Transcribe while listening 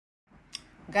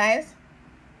Guys,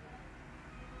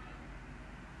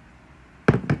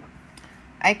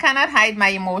 I cannot hide my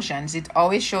emotions. It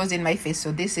always shows in my face.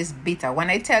 So this is bitter. When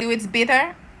I tell you it's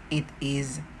bitter, it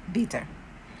is bitter.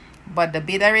 But the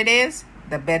bitter it is,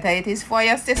 the better it is for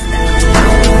your system.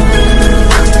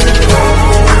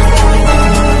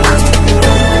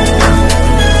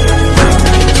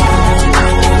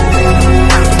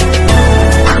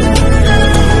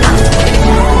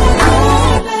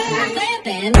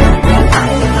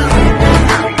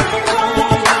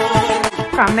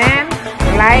 Comment,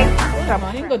 like,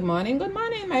 Good morning,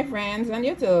 my friends on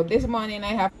YouTube. This morning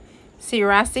I have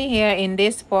Cerasee here in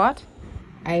this pot.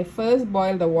 I first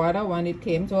boiled the water. When it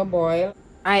came to a boil,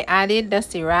 I added the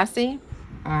Cerasee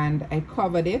and I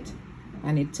covered it,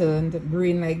 and it turned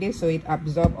green like this, so it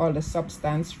absorbed all the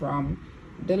substance from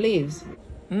the leaves.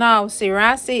 Now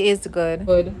Cerasee is good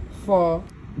For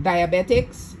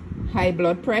diabetics, high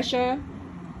blood pressure.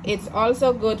 It's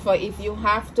also good for if you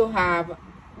have to have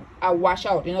a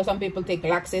washout. You know, some people take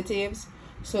laxatives,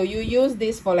 so you use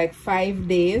this for like 5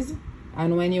 days,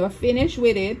 and when you're finished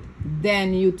with it,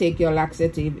 then you take your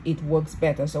laxative. It works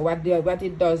better. So what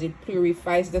it does, it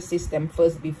purifies the system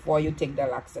first before you take the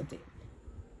laxative.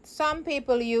 Some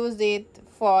people use it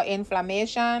for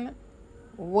inflammation,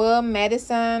 worm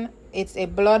medicine. It's a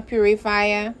blood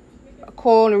purifier, a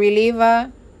cold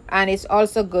reliever, and it's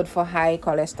also good for high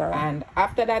cholesterol. And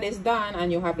after that is done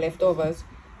and you have leftovers,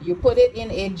 you put it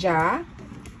in a jar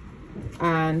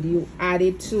and you add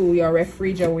it to your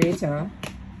refrigerator,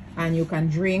 and you can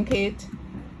drink it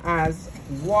as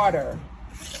water.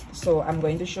 So I'm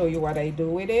going to show you what I do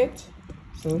with it.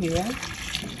 So here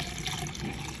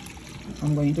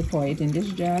I'm going to pour it in this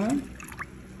jar.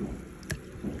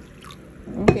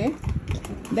 Okay,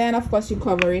 then of course you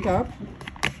cover it up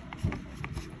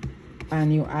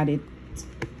and you add it,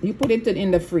 you put it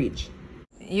in the fridge.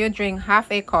 You drink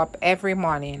half a cup every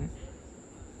morning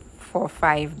for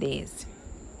 5 days.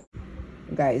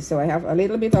 Guys, so I have a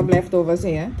little bit of leftovers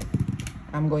here.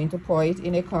 I'm going to pour it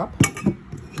in a cup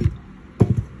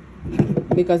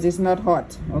because it's not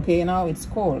hot. Okay, now it's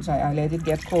cold, so I let it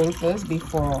get cold first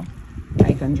before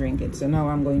I can drink it. So now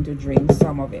I'm going to drink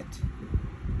some of it.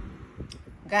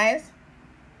 Guys,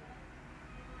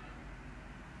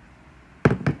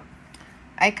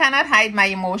 I cannot hide my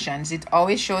emotions. It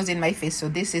always shows in my face. So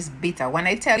this is bitter. When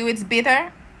I tell you it's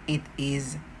bitter, it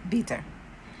is bitter.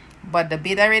 But the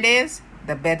bitter it is,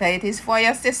 the better it is for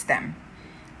your system.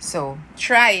 So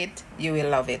try it, you will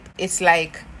love it. It's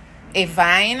like a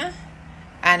vine,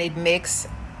 and it makes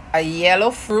a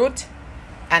yellow fruit,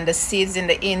 and the seeds in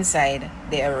the inside,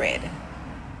 they are red.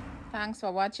 Thanks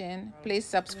for watching. Please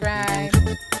subscribe.